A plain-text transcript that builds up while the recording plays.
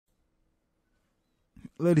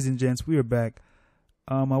Ladies and gents, we are back.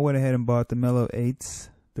 I went ahead and bought the Mellow 8s.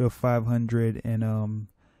 They were $500, and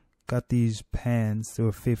got these pants. They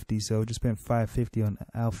were $50, so just spent $550 on the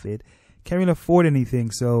outfit. Can't really afford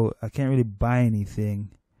anything, so I can't really buy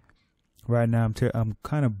anything right now. I'm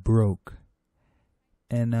kind of broke.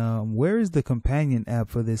 And where is the companion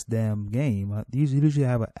app for this damn game? You usually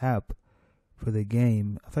have an app for the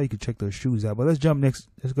game. I thought you could check those shoes out. But let's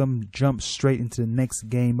jump straight into the next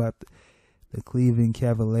game about the Cleveland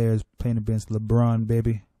Cavaliers playing against LeBron,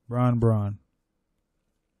 baby. Bron.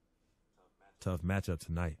 Tough matchup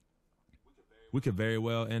tonight. We could very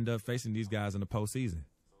well end up facing these guys in the postseason.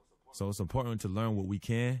 So it's important to learn what we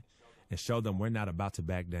can and show them we're not about to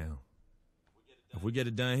back down. If we get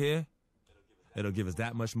it done here, it'll give us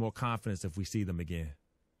that much more confidence if we see them again.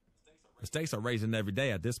 The stakes are raising every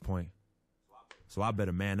day at this point, so I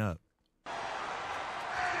better man up.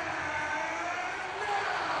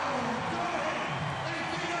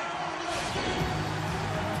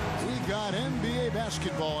 We got NBA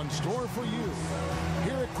basketball in store for you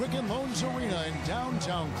here at Quicken Loans Arena in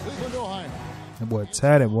downtown Cleveland, Ohio. That boy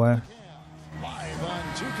tatted, boy. Live on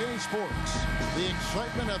 2K Sports, the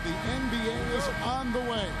excitement of the NBA is on the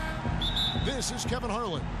way. This is Kevin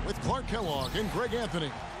Harlan with Clark Kellogg and Greg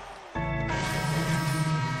Anthony.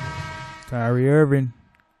 Kyrie Irving.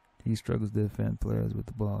 He struggles to defend players with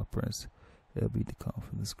the ball press. They'll beat the call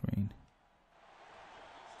from the screen.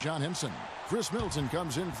 John Henson. Chris Middleton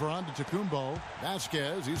comes in for Antetokounmpo.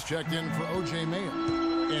 Vasquez, he's checked in for O.J. Mayo.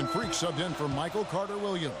 And Freak subbed in for Michael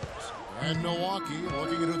Carter-Williams. And Milwaukee,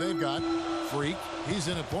 looking at who they've got. Freak, he's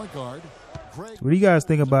in at point guard. Greg, what do you guys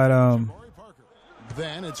think about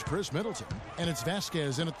Then it's Chris Middleton, and it's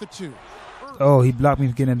Vasquez in at the 2. Oh, he blocked me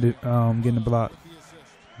from getting the block.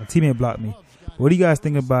 My teammate blocked me. What do you guys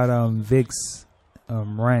think about Vic's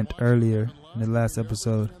rant earlier in the last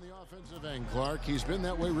episode? And Clark, he's been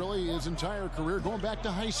that way really his entire career, going back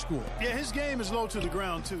to high school. Yeah, his game is low to the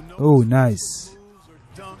ground too. No oh, nice.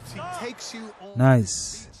 Dunks. He takes you on,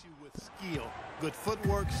 nice. beats you with skill, good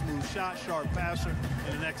footwork, smooth shot, sharp passer,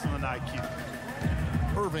 and an excellent IQ.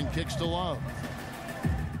 Irving kicks to Love.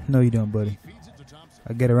 No, you don't, buddy.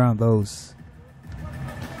 I get around those.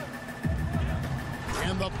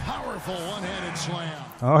 And the powerful one-handed slam.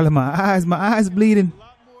 All of my eyes bleeding. A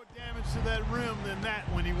lot more damage to that rim than that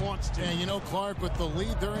when he wants to. And you know, Clark, with the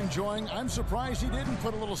lead they're enjoying, I'm surprised he didn't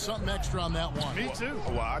put a little something extra on that one. Me too.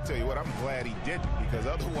 Well, I'll tell you what, I'm glad he didn't, because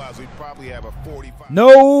otherwise we'd probably have a 45.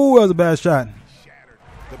 No, that was a bad shot.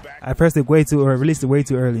 I pressed it way too, or released it way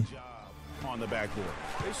too early. On the backboard.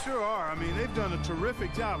 They sure are. I mean, they've done a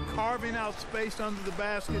terrific job carving out space under the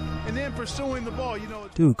basket and then pursuing the ball. You know,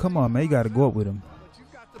 dude, come on, man, you got to go up with him. But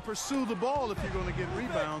you've got to pursue the ball if you're going to get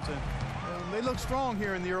rebounds, and they look strong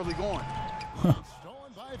here in the early going.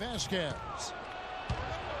 Stolen by Vasquez.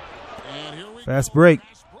 And here we Fast break.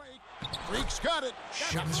 Freak's got it.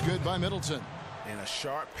 Shot's good by Middleton. And a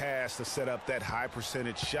sharp pass to set up that high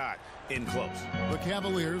percentage shot in close. The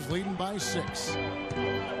Cavaliers leading by 6.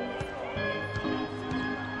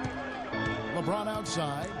 LeBron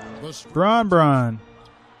outside. Bron.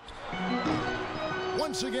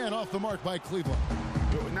 Once again off the mark by Cleveland.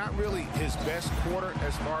 Not really his best quarter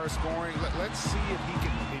as far as scoring. Let's see if he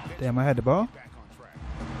can. Damn, I had the ball. Back on track.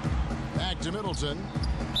 Back to Middleton.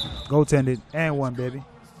 Goaltended. And one, baby.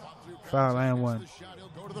 Foul and one. He'll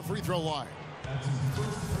go to the free throw line.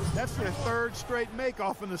 That's their third straight make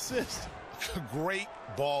off an assist. Great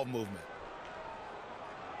ball movement.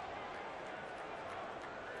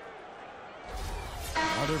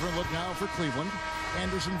 A different look now for Cleveland.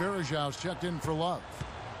 Anderson Varejau's checked in for Love.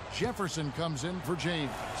 Jefferson comes in for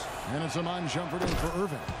James. And it's Amon Shumpert in for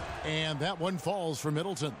Irving. And that one falls for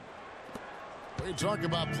Middleton. We talk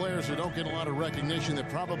about players who don't get a lot of recognition that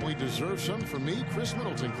probably deserve some. For me, Chris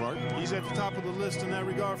Middleton, Clark. He's at the top of the list in that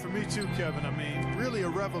regard for me too, Kevin. I mean, really a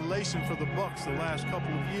revelation for the Bucks the last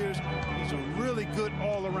couple of years. He's a really good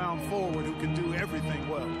all-around forward who can do everything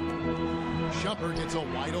well. Shumpert gets a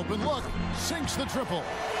wide open look. Sinks the triple.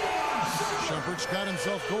 Shumpert's got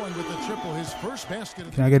himself going with the triple. His first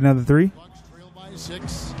basket. Can I get another 3? Bucks trail by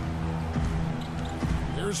 6.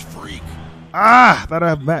 There's Freak. Ah, thought I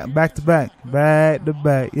had back to back,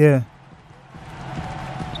 yeah.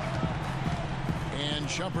 And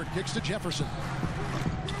Shumpert kicks to Jefferson.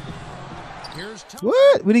 Here's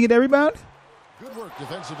what? We didn't get that rebound? Good work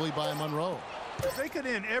defensively by Monroe. If they could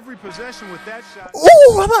end every possession with that shot.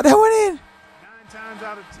 Ooh, I thought that went in. 9 times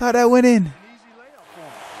out of 10. Thought that went in. An easy layup for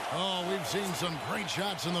him. Oh, we've seen some great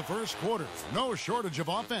shots in the first quarter. No shortage of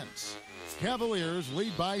offense. Cavaliers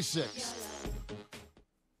lead by 6.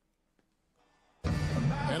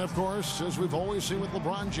 And, of course, as we've always seen with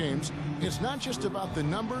LeBron James, it's not just about the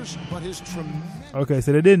numbers, but his tremendous... Okay,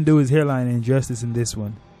 so they didn't do his hairline injustice in this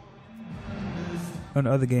one. On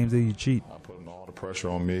the other games, they cheat. I put all the pressure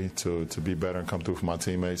on me to be better and come through for my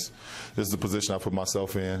teammates. This is the position I put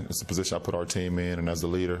myself in. It's the position I put our team in, and as the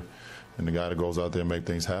leader and the guy that goes out there and make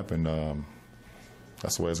things happen,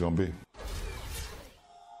 that's the way it's going to be.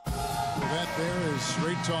 Well, that there is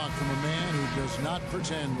straight talk from a man who does not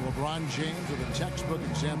pretend. LeBron James with a textbook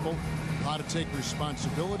example how to take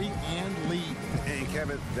responsibility and lead. And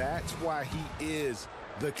Kevin, that's why he is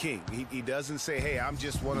the king. He doesn't say, hey, I'm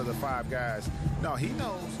just one of the 5 guys. No, he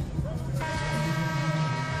knows.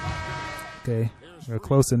 Okay, we're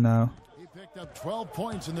closer now. He picked up 12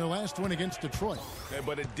 points in their last win against Detroit.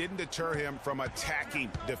 But it didn't deter him from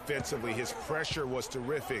attacking defensively. His pressure was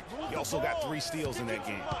terrific. He also got 3 steals in that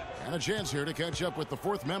game. And a chance here to catch up with the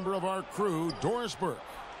 4th member of our crew, Doris Burke.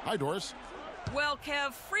 Hi, Doris. Well,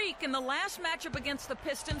 Kev, Freak in the last matchup against the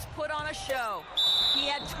Pistons put on a show. He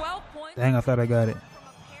had 12 points. Dang, I thought I got it.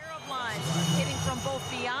 Lines, hitting from both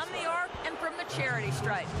beyond the arc and from the charity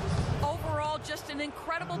stripe. Overall, just an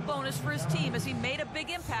incredible bonus for his team as he made a big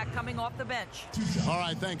impact coming off the bench. All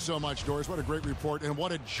right, thanks so much, Doris. What a great report, and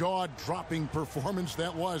what a jaw-dropping performance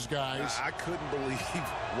that was, guys. I couldn't believe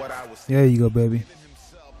what I was. There you go, baby.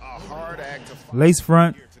 A hard act to lace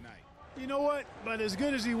front. You know what? But as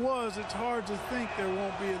good as he was, it's hard to think there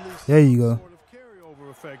won't be at least there you go. Sort of carryover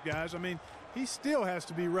effect, guys. I mean, he still has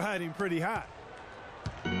to be riding pretty hot.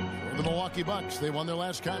 For the Milwaukee Bucks, they won their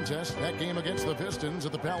last contest, that game against the Pistons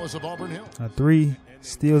at the Palace of Auburn Hill. 3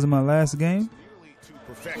 steals in my last game. To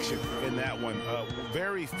perfection in that one.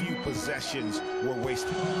 Very few possessions were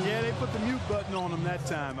wasted. Yeah, they put the mute button on him that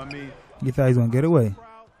time. I mean, You thought he was going to get away.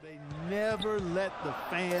 They never let the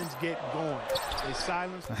fans get going. They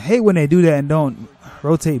silence. I hate when they do that and don't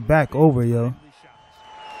rotate back over, yo.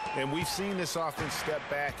 And we've seen this offense step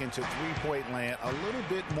back into 3-point land a little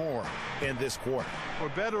bit more in this quarter. For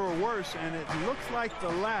better or worse, and it looks like the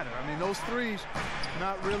latter. I mean, those threes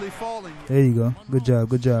not really falling yet. There you go. Good job.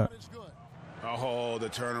 Good job. Oh, the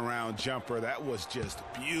turnaround jumper. That was just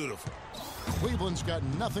beautiful. Cleveland's got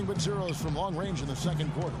nothing but zeros from long range in the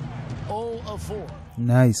second quarter. 0 of 4.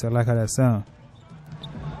 Nice. I like how that sound.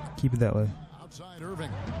 Keep it that way. Outside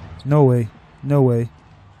Irving. No way. No way.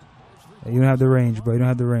 You don't have the range, bro. You don't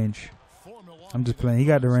have the range. I'm just playing. He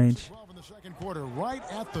got the range. In the second quarter, right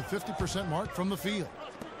at the 50% mark from the field.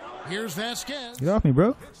 Here's Vasquez. Get off me,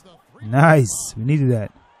 bro. Nice. We needed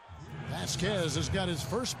that. Vasquez has got his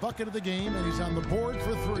first bucket of the game, and he's on the board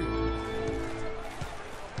for 3.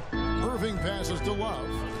 Irving passes to Love.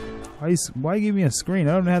 Why you give me a screen?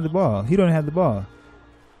 I don't have the ball. He don't have the ball.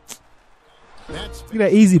 Look That's at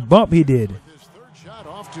that easy bump he did. his third shot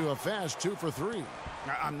off to a fast 2 for 3.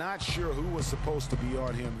 I'm not sure who was supposed to be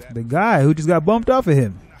on him. The guy who just got bumped off of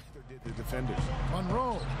him. Did the defenders.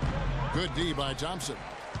 Monroe. Good D by Thompson.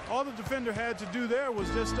 All the defender had to do there was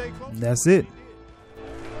just stay close. That's it.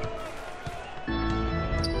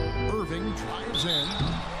 Irving drives in.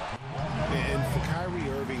 And for Kyrie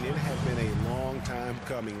Irving, it had been a long time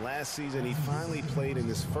coming. Last season, he finally played in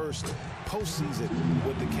his first postseason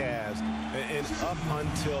with the Cavs. And up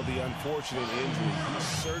until the unfortunate injury, he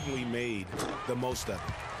certainly made the most of it.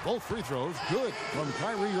 Both free throws good from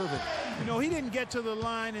Kyrie Irving. You know, he didn't get to the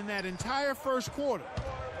line in that entire first quarter.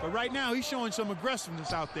 But right now, he's showing some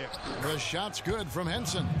aggressiveness out there. The shot's good from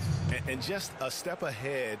Henson. And just a step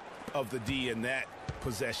ahead of the D in that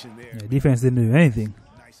possession there. Yeah, defense didn't do anything.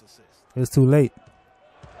 Nice assist. It was too late.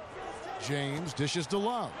 James dishes to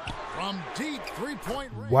Love. From deep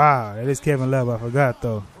 3-point range. Wow, that is Kevin Love. I forgot,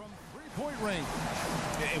 though. From 3-point range.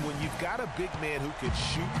 And when you've got a big man who can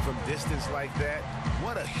shoot from distance like that,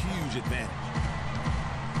 what a huge advantage.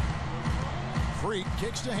 Freak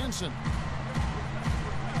kicks to Henson.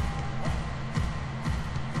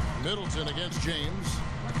 Middleton against James.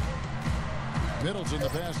 Middleton the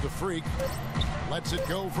pass to Freak. Lets it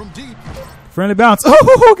go from deep. Friendly bounce.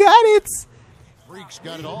 Oh, got it. Freak's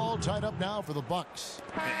got it all tied up now for the Bucks.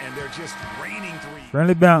 And they're just raining threes.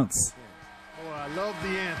 Friendly bounce. Oh, I love the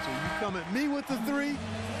answer. You come at me with the 3,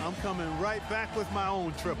 I'm coming right back with my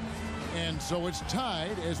own triple. And so it's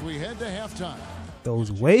tied as we head to halftime.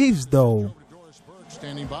 Those waves, though. Doris Burke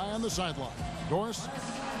standing by on the sideline. Doris?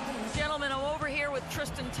 Gentlemen, I'm over here with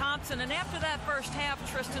Tristan Thompson, and after that first half,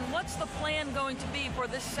 Tristan, what's the plan going to be for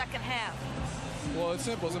this second half? Well, it's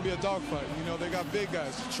simple. It's going to be a dogfight. You know, they got big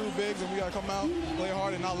guys, true bigs, and we got to come out, play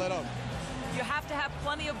hard, and not let up. You have to have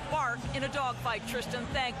plenty of bark in a dogfight, Tristan.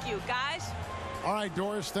 Thank you. Guys? All right,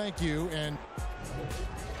 Doris, thank you. And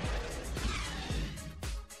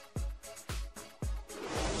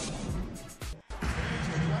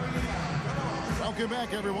Welcome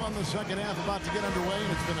back, everyone. The second half about to get underway,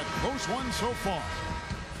 and it's been a close one so far.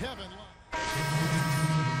 Kevin. I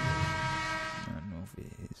don't know if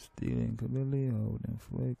he's stealing completely, holding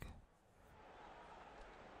flick.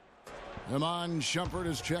 Iman Shumpert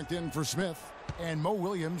is checked in for Smith, and Mo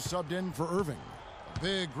Williams subbed in for Irving.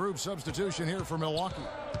 Big group substitution here for Milwaukee.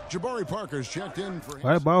 Jabari Parker's checked in for.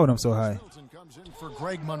 Why the ball with him so high? Middleton comes in for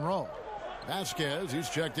Greg Monroe. Vasquez, he's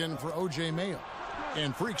checked in for O.J. Mayo.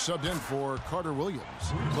 And Freak subbed in for Carter Williams.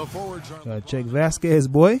 The forwards are. Gotta check Vasquez,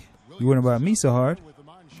 boy. You worrying about me so hard?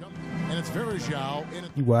 And it's Verjao.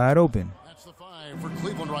 You wide open. That's the 5 for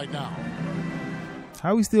Cleveland right now.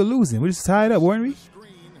 How are we still losing? We just tied up, weren't we?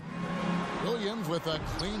 Williams with a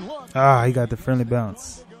clean look. Ah, he got the friendly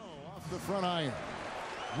bounce. Off the front iron.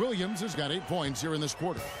 Williams has got 8 points here in this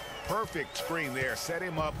quarter. Perfect screen there. Set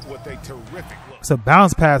him up with a terrific look. It's a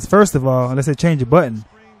bounce pass, first of all, unless they change a button.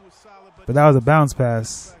 But that was a bounce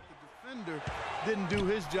pass. The defender didn't do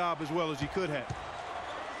his job as well as he could have.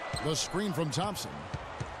 The screen from Thompson.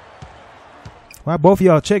 Why both of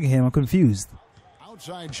y'all checking him? I'm confused.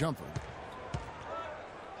 Outside Shumpert.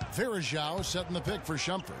 Verjao setting the pick for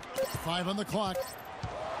Shumpert. 5 on the clock.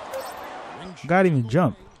 Got even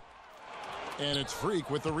jump. And it's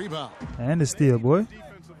Freak with the rebound. And the steal, boy.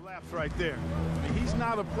 Defensive lapse right there. I mean, he's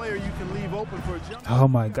not a player you can leave open for a jump. Oh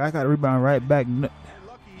my God, I got a rebound right back. Lucky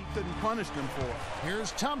he couldn't punish them for it.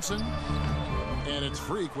 Here's Thompson. And it's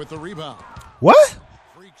Freak with the rebound. What?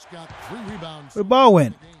 Freak's got 3 rebounds. Where the ball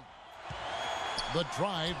went? The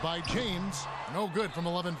drive by James. No good from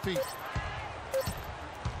 11 feet.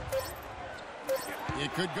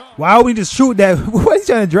 It could go. Why would we just shoot that? What is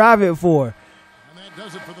he trying to drive it for? And that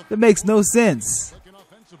does it for the. That makes no sense. Looking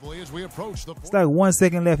offensively as we approach the. It's like 1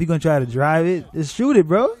 second left. You're going to try to drive it? Just shoot it,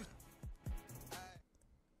 bro.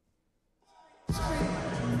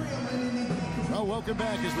 Well, welcome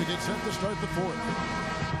back as we get set to start the fourth.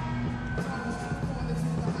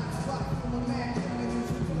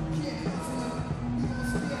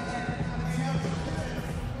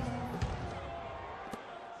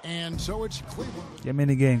 And so it's Cleveland. Get me in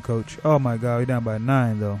the game, coach. Oh my God, we're down by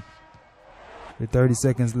 9 though. With 30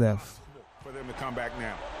 seconds left. For them to come back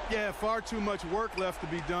now. Yeah, far too much work left to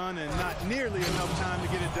be done and not nearly enough time to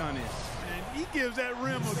get it done in. And he gives that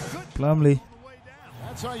rim a good Plumlee.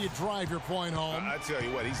 That's how you drive your point home. I tell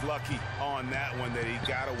you what, he's lucky on that one that he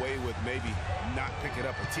got away with maybe not picking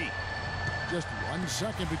up a tee. Just 1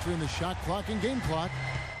 second between the shot clock and game clock.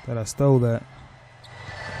 Thought I stole that.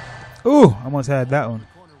 Ooh, almost had that one.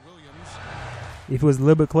 If it was a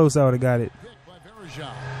little bit closer, I would have got it.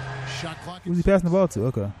 Shot clock. Who's he passing the ball to?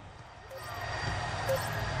 Okay.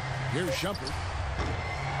 Here's Shumpert.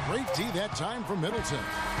 Great D that time from Middleton.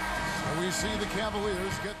 So we see the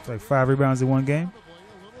Cavaliers get It's like 5 rebounds in one game.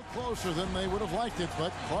 a little closer than they would have liked it,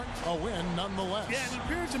 but Clark a win nonetheless. Yeah, it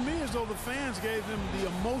appeared to me as though the fans gave them the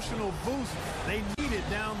emotional boost they needed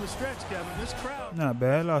down the stretch, Kevin. This crowd. Not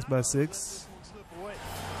bad. Lost by 6. Slip away.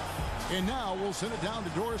 And now we'll send it down to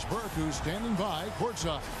Doris Burke, who's standing by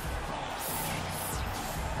courtside.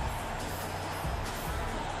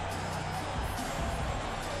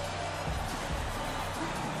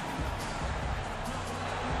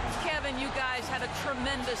 Kevin, you guys had a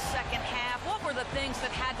tremendous second half. What were the things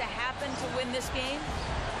that had to happen to win this game?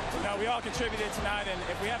 No, we all contributed tonight, and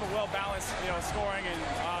if we have a well-balanced, scoring and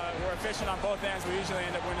we're efficient on both ends, we usually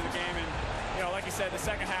end up winning the game. And like you said, the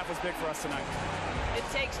second half was big for us tonight. It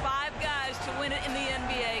takes 5 guys to win it in the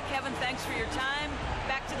NBA. Kevin, thanks for your time.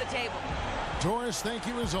 Back to the table. Doris, thank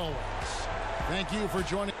you as always. Thank you for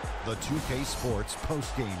joining the 2K Sports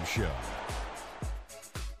postgame show.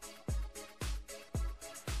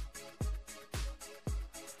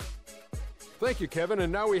 Thank you, Kevin.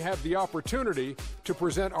 And now we have the opportunity to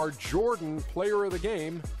present our Jordan Player of the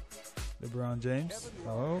Game. LeBron James.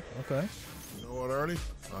 Oh, okay. You know what, Ernie?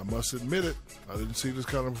 I must admit it. I didn't see this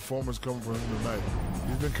kind of performance coming from him tonight.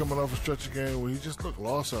 He's been coming off a stretch of game where he just looked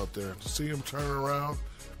lost out there. To see him turn around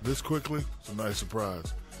this quickly, it's a nice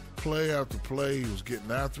surprise. Play after play, he was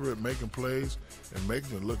getting after it, making plays, and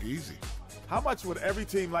making it look easy. How much would every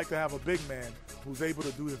team like to have a big man who's able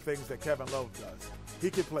to do the things that Kevin Love does? He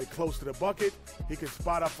can play close to the bucket. He can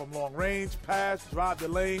spot up from long range, pass, drive the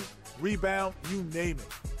lane, rebound, you name it.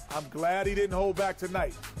 I'm glad he didn't hold back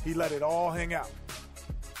tonight. He let it all hang out.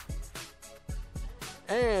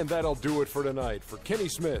 And that'll do it for tonight. For Kenny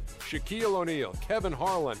Smith, Shaquille O'Neal, Kevin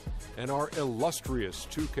Harlan, and our illustrious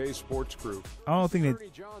 2K Sports crew. I don't think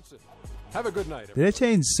Ernie Johnson. Have a good night, Did they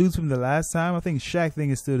change suits from the last time? I think Shaq thing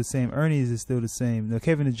is still the same. Ernie's is still the same. No,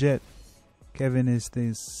 Kevin the Jet. Kevin is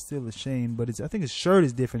still a shame, but I think his shirt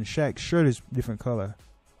is different. Shaq's shirt is different color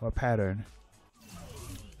or pattern.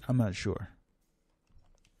 I'm not sure.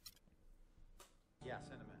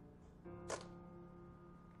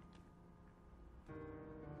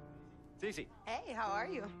 It's Eazi. Hey, how are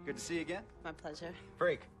you? Good to see you again. My pleasure.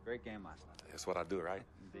 Freak. Great game last night. That's what I do, right?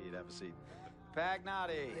 Indeed. Have a seat.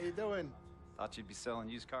 Pagnotti. How you doing? Thought you'd be selling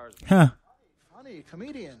used cars. Huh. Funny,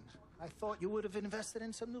 comedian. I thought you would have invested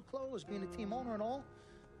in some new clothes, being a team owner and all.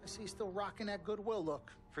 I see you still rocking that Goodwill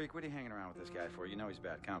look. Freak, what are you hanging around with this guy for? You know he's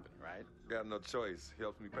bad company, right? Got no choice. He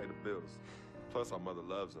helps me pay the bills. Plus, our mother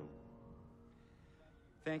loves him.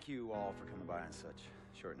 Thank you all for coming by on such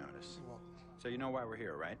short notice. So you know why we're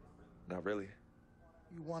here, right? Not really.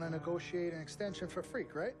 You want to negotiate an extension for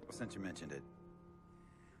Freak, right? Well, since you mentioned it,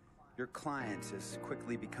 your client is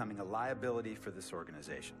quickly becoming a liability for this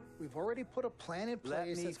organization. We've already put a plan in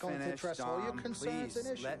place that's going to address all your concerns and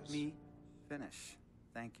issues. Let me finish.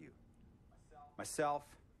 Thank you. Myself,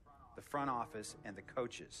 the front office, and the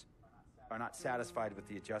coaches are not satisfied with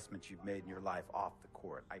the adjustments you've made in your life off the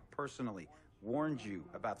court. I personally warned you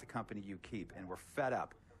about the company you keep, and we're fed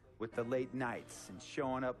up with the late nights and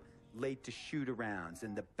showing up late to shoot-arounds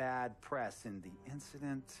and the bad press and the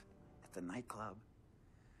incident at the nightclub.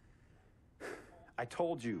 I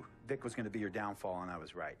told you Vic was going to be your downfall, and I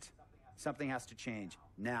was right. Something has to change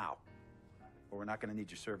now, or we're not going to need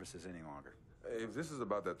your services any longer. If this is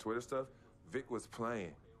about that Twitter stuff, Vic was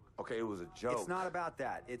playing. Okay, it was a joke. It's not about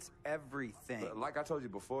that. It's everything. Like I told you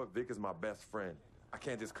before, Vic is my best friend. I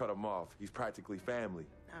can't just cut him off. He's practically family.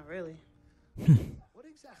 Not really. What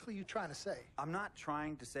exactly are you trying to say? I'm not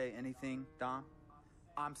trying to say anything, Dom.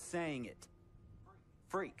 I'm saying it.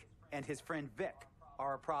 Freak and his friend Vic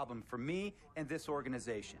are a problem for me and this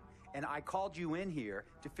organization. And I called you in here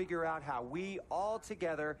to figure out how we all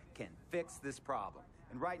together can fix this problem.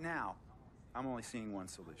 And right now, I'm only seeing one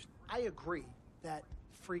solution. I agree that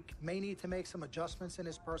Freak may need to make some adjustments in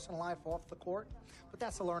his personal life off the court, but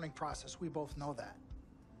that's a learning process. We both know that.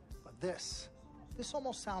 But this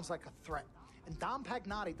almost sounds like a threat. And Dom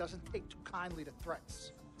Pagnotti doesn't take too kindly to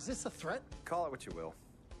threats. Is this a threat? Call it what you will.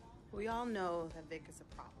 We all know that Vic is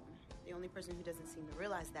a problem. The only person who doesn't seem to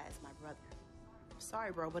realize that is my brother. I'm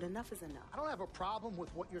sorry, bro, but enough is enough. I don't have a problem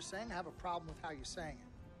with what you're saying. I have a problem with how you're saying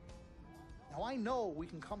it. Now, I know we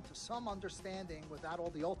can come to some understanding without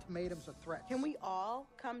all the ultimatums or threats. Can we all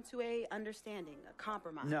come to a understanding, a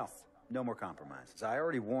compromise? No, no more compromises. I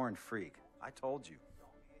already warned Freak. I told you.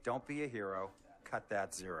 Don't be a hero. Cut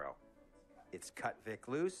that zero. It's cut Vic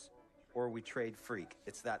loose, or we trade Freak.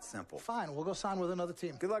 It's that simple. Fine, we'll go sign with another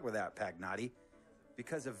team. Good luck with that, Pagnotti.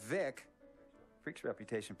 Because of Vic, Freak's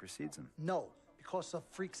reputation precedes him. No, because of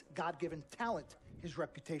Freak's God-given talent, his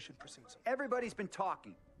reputation precedes him. Everybody's been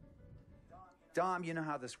talking. Dom, you know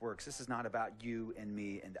how this works. This is not about you and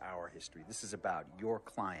me and our history. This is about your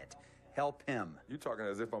client. Help him. You talking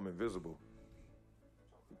as if I'm invisible.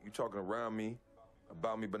 You talking around me,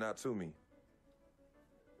 about me, but not to me.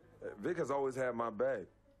 Vic has always had my back.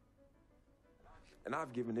 And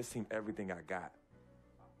I've given this team everything I got.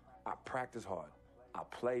 I practice hard. I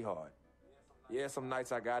play hard. Yeah, some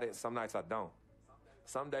nights I got it, some nights I don't.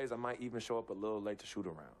 Some days I might even show up a little late to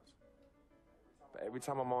shoot-arounds. But every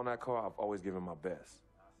time I'm on that court, I've always given my best.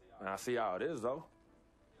 And I see how it is, though.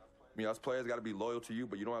 I mean, us players got to be loyal to you,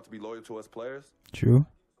 but you don't have to be loyal to us players. True.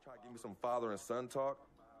 Try to give me some father and son talk,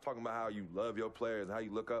 talking about how you love your players and how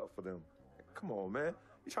you look out for them. Come on, man.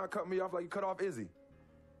 You trying to cut me off like you cut off Eazi.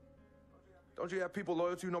 Don't you have people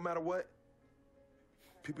loyal to you no matter what?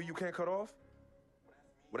 People you can't cut off?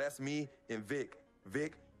 Well, that's me and Vic.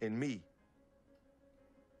 Vic and me.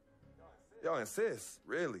 Y'all insist,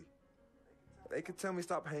 really. They can tell me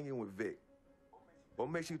stop hanging with Vic.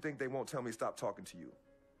 What makes you think they won't tell me stop talking to you?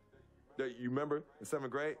 You remember in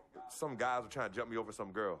 7th grade, some guys were trying to jump me over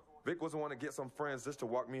some girl. Vic was the one to get some friends just to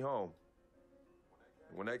walk me home.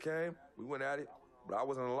 When they came, we went at it, but I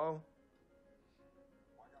wasn't alone.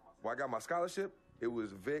 When I got my scholarship, it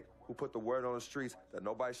was Vic who put the word on the streets that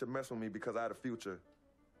nobody should mess with me because I had a future.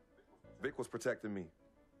 Vic was protecting me.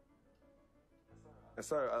 And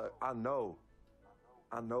sir, I know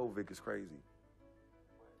Vic is crazy.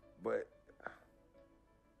 But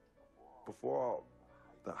before all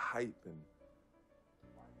the hype and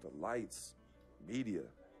the lights, media,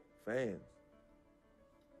 fans,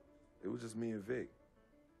 it was just me and Vic.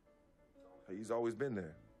 He's always been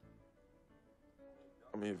there.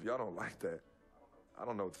 I mean, if y'all don't like that, I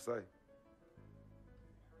don't know what to say.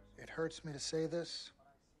 It hurts me to say this,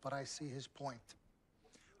 but I see his point.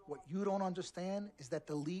 What you don't understand is that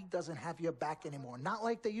the league doesn't have your back anymore. Not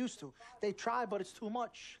like they used to. They try, but it's too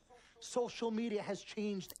much. Social media has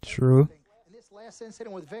changed True. everything. And this last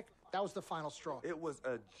incident with Vic, that was the final straw. It was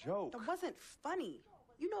a joke. That wasn't funny.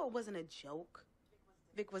 You know it wasn't a joke.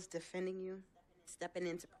 Vic was defending you, stepping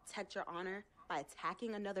in to protect your honor by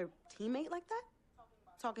attacking another teammate like that.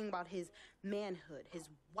 talking about his manhood, his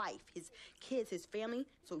wife, his kids, his family,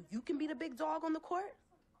 so you can be the big dog on the court?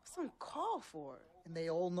 What's uncalled for? And they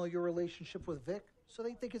all know your relationship with Vic, so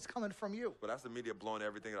they think it's coming from you. But that's the media blowing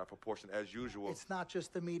everything out of proportion as usual. It's not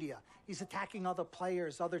just the media. He's attacking other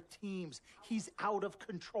players, other teams. He's out of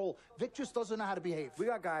control. Vic just doesn't know how to behave. We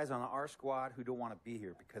got guys on our squad who don't want to be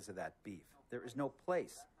here because of that beef. There is no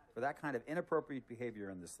place for that kind of inappropriate behavior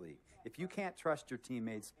in this league. If you can't trust your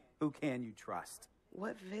teammates, who can you trust?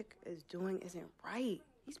 What Vic is doing isn't right.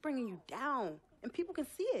 He's bringing you down, and people can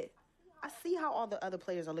see it. I see how all the other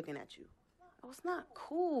players are looking at you. Oh, it's not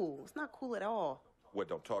cool. It's not cool at all. What,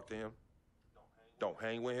 don't talk to him? Don't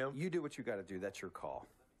hang with him? You do what you got to do. That's your call.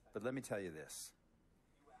 But let me tell you this.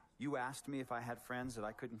 You asked me if I had friends that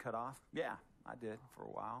I couldn't cut off? Yeah, I did for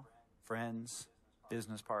a while. Friends,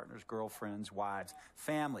 business partners, girlfriends, wives,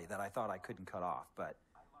 family that I thought I couldn't cut off. But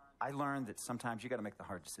I learned that sometimes you got to make the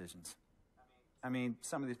hard decisions. I mean,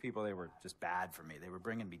 some of these people, they were just bad for me. They were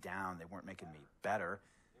bringing me down. They weren't making me better.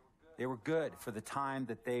 They were good for the time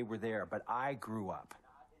that they were there. But I grew up,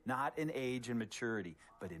 not in age and maturity,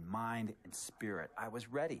 but in mind and spirit. I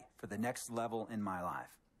was ready for the next level in my life.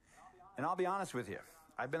 And I'll be honest with you,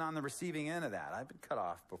 I've been on the receiving end of that. I've been cut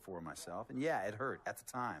off before myself. And yeah, it hurt at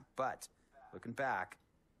the time. But looking back,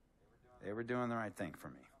 they were doing the right thing for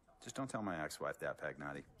me. Just don't tell my ex-wife that,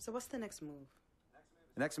 Pagnotti. So what's the next move?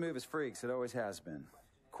 The next move is Freaks. It always has been.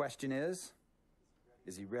 Question is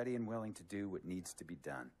he ready and willing to do what needs to be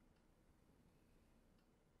done?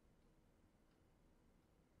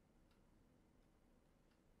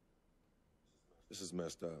 This is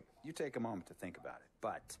messed up. You take a moment to think about it,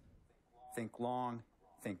 but think long,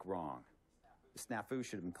 think wrong. The snafu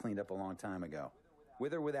should have been cleaned up a long time ago.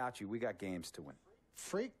 With or without you, we got games to win.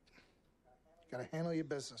 Freak, you gotta handle your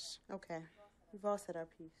business. Okay, we've all said our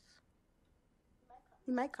piece.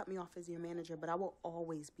 You might cut me off as your manager, but I will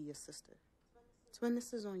always be your sister. Twin,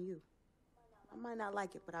 this is on you. I might not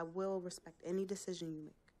like it, but I will respect any decision you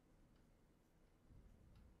make.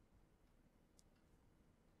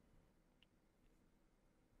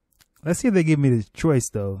 Let's see if they give me the choice,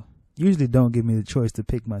 though. Usually don't give me the choice to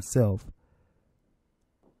pick myself.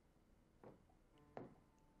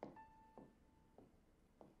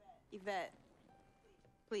 Yvette,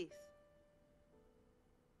 please.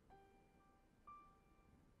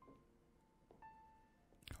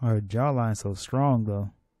 Her jawline so strong, though.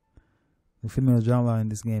 The female jawline in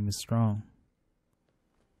this game is strong.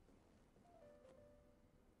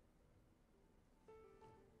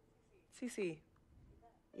 CC.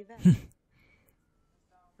 Yvette.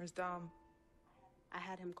 Where's Dom? I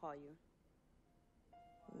had him call you.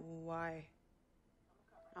 Why?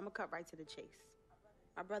 I'm gonna cut right to the chase.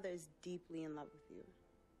 My brother is deeply in love with you.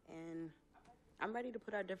 And I'm ready to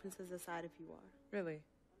put our differences aside if you are. Really?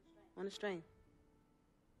 On a string.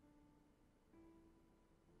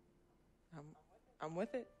 I'm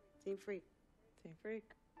with it. Team Freak. Team Freak.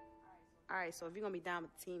 All right, so if you're gonna be down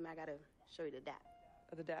with the team, I gotta show you the dap.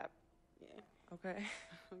 The dap. Yeah. Okay. Okay,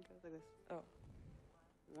 look at this. Oh.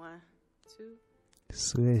 1, 2.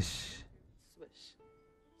 Swish. Swish.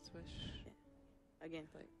 Swish. Yeah. Again.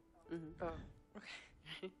 Like. Mm-hmm. Oh.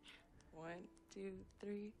 Okay. 1, 2,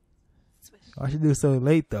 3. Swish. Why she do it so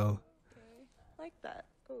late, though? Okay. Like that.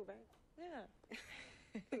 Cool, right?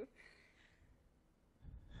 Yeah.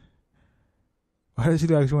 Why does she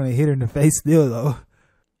actually want to hit her in the face still, though?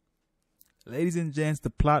 Ladies and gents, the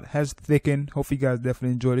plot has thickened. Hope you guys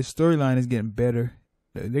definitely enjoyed it. Storyline is getting better.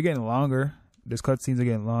 They're getting longer. These cutscenes are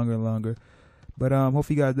getting longer and longer. But hope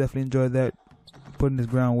you guys definitely enjoyed that. Putting this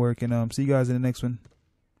groundwork. And see you guys in the next one.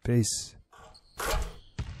 Peace.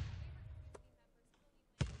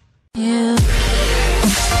 Yeah.